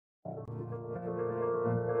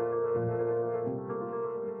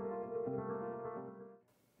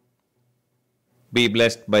Be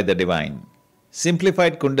blessed by the divine.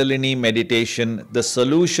 Simplified Kundalini meditation, the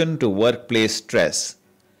solution to workplace stress.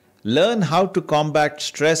 Learn how to combat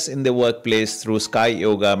stress in the workplace through Sky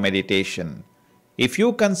Yoga meditation. If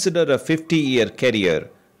you consider a 50-year career,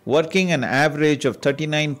 working an average of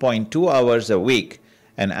 39.2 hours a week,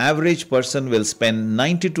 an average person will spend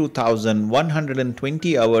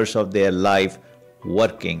 92,120 hours of their life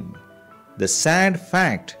working. The sad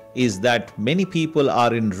fact is that many people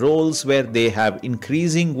are in roles where they have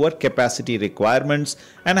increasing work capacity requirements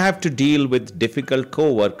and have to deal with difficult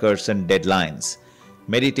co-workers and deadlines.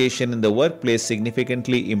 Meditation in the workplace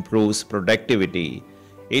significantly improves productivity.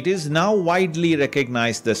 It is now widely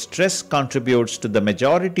recognized that stress contributes to the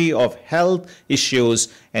majority of health issues,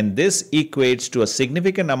 and this equates to a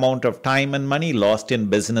significant amount of time and money lost in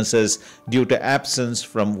businesses due to absence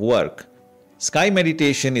from work. Sky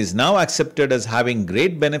meditation is now accepted as having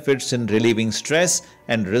great benefits in relieving stress,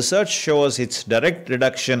 and research shows its direct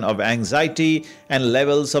reduction of anxiety and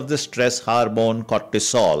levels of the stress hormone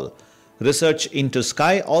cortisol. Research into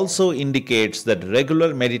Sky also indicates that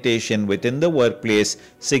regular meditation within the workplace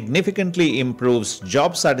significantly improves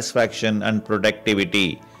job satisfaction and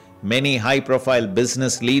productivity. Many high-profile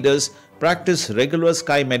business leaders practice regular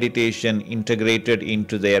Sky meditation integrated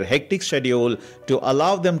into their hectic schedule to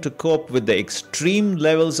allow them to cope with the extreme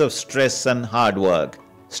levels of stress and hard work.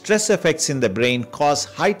 Stress effects in the brain cause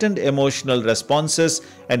heightened emotional responses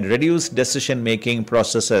and reduce decision-making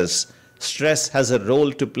processes. Stress has a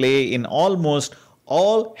role to play in almost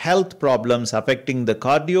all health problems affecting the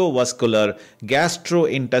cardiovascular,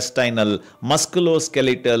 gastrointestinal,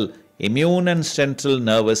 musculoskeletal, immune and central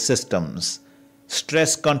nervous systems.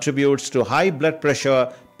 Stress contributes to high blood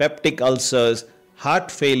pressure, peptic ulcers,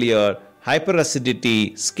 heart failure,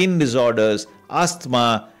 hyperacidity, skin disorders,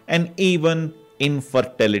 asthma, and even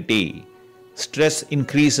infertility. Stress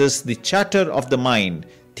increases the chatter of the mind.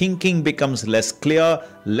 Thinking becomes less clear,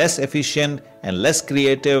 less efficient, and less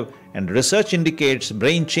creative, and research indicates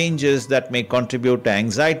brain changes that may contribute to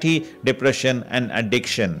anxiety, depression, and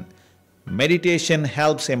addiction. Meditation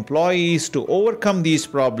helps employees to overcome these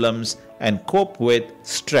problems and cope with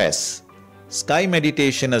stress. Sky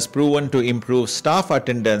meditation has proven to improve staff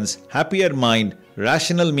attendance, happier mind,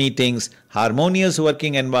 rational meetings, harmonious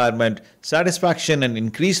working environment, satisfaction, and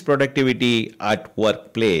increased productivity at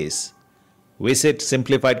workplace. Visit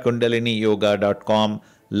simplifiedkundaliniyoga.com.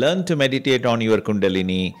 Learn to meditate on your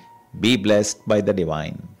Kundalini. Be blessed by the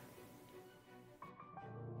divine.